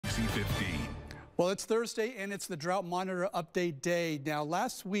NBC 15. Well, it's Thursday and it's the Drought Monitor Update Day. Now,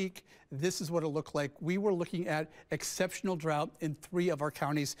 last week, this is what it looked like. We were looking at exceptional drought in 3 of our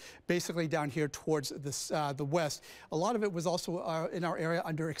counties, basically down here towards the west. A lot of it was also in our area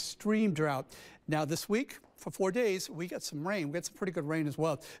under extreme drought. Now, this week, for 4 days, we got some rain. We got some pretty good rain as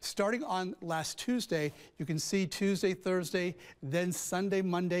well. Starting on last Tuesday, you can see Tuesday, Thursday, then Sunday,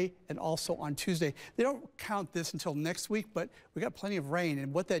 Monday, and also on Tuesday. They don't count this until next week, but we got plenty of rain.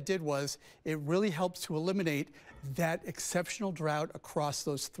 And what that did was it really helped to eliminate that exceptional drought across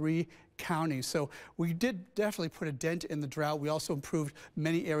those 3 counties. So we did definitely put a dent in the drought. We also improved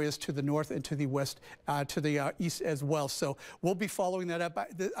many areas to the north and to the west, to the east as well. So we'll be following that up.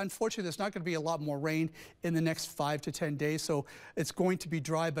 Unfortunately, there's not going to be a lot more rain in the next 5 to 10 days. So it's going to be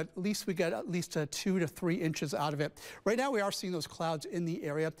dry, but at least we got at least 2 to 3 inches out of it. Right now, we are seeing those clouds in the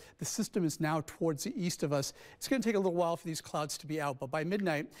area. The system is now towards the east of us. It's going to take a little while for these clouds to be out, but by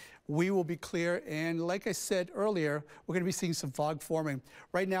midnight, we will be clear. And like I said earlier, we're going to be seeing some fog forming.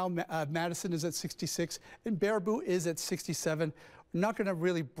 Right now, Madison is at 66 and Baraboo is at 67. We're not going to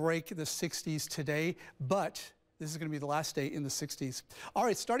really break the 60s today, but this is going to be the last day in the 60s. All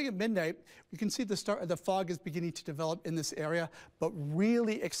right, starting at midnight, you can see the fog is beginning to develop in this area, but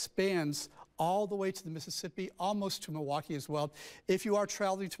really expands all the way to the Mississippi, almost to Milwaukee as well. If you are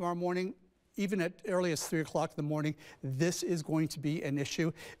traveling tomorrow morning, even at early as 3 o'clock in the morning, this is going to be an issue.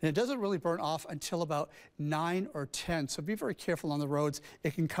 And it doesn't really burn off until about 9 or 10. So be very careful on the roads.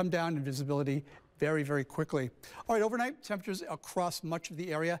 It can come down in visibility very, very quickly. All right, overnight temperatures across much of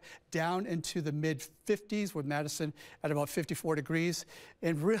the area down into the mid-50s with Madison at about 54 degrees.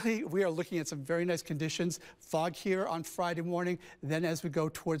 And really, we are looking at some very nice conditions. Fog here on Friday morning. Then as we go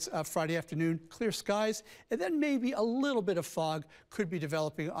towards Friday afternoon, clear skies. And then maybe a little bit of fog could be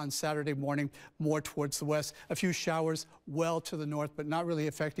developing on Saturday morning, more towards the west. A few showers well to the north, but not really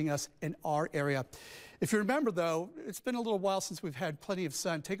affecting us in our area. If you remember, though, it's been a little while since we've had plenty of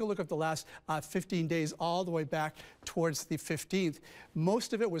sun. Take a look at the last 15 days all the way back towards the 15th.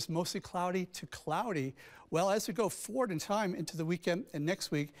 Most of it was mostly cloudy to cloudy. Well, as we go forward in time into the weekend and next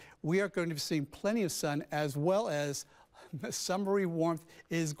week, we are going to be seeing plenty of sun, as well as summery warmth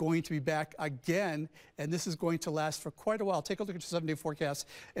is going to be back again, and this is going to last for quite a while. Take a look at your 7-day forecast,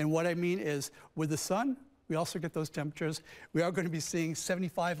 and what I mean is with the sun, we also get those temperatures. We are going to be seeing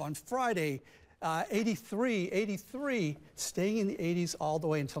 75 on Friday, 83, staying in the 80s all the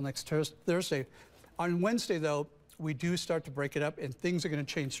way until next Thursday. On Wednesday, though, we do start to break it up, and things are going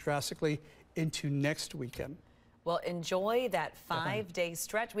to change drastically into next weekend. Well, enjoy that 5-day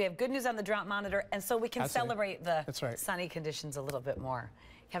stretch. We have good news on the drought monitor, and so we can celebrate the sunny conditions a little bit more.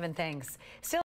 Kevin, thanks. Still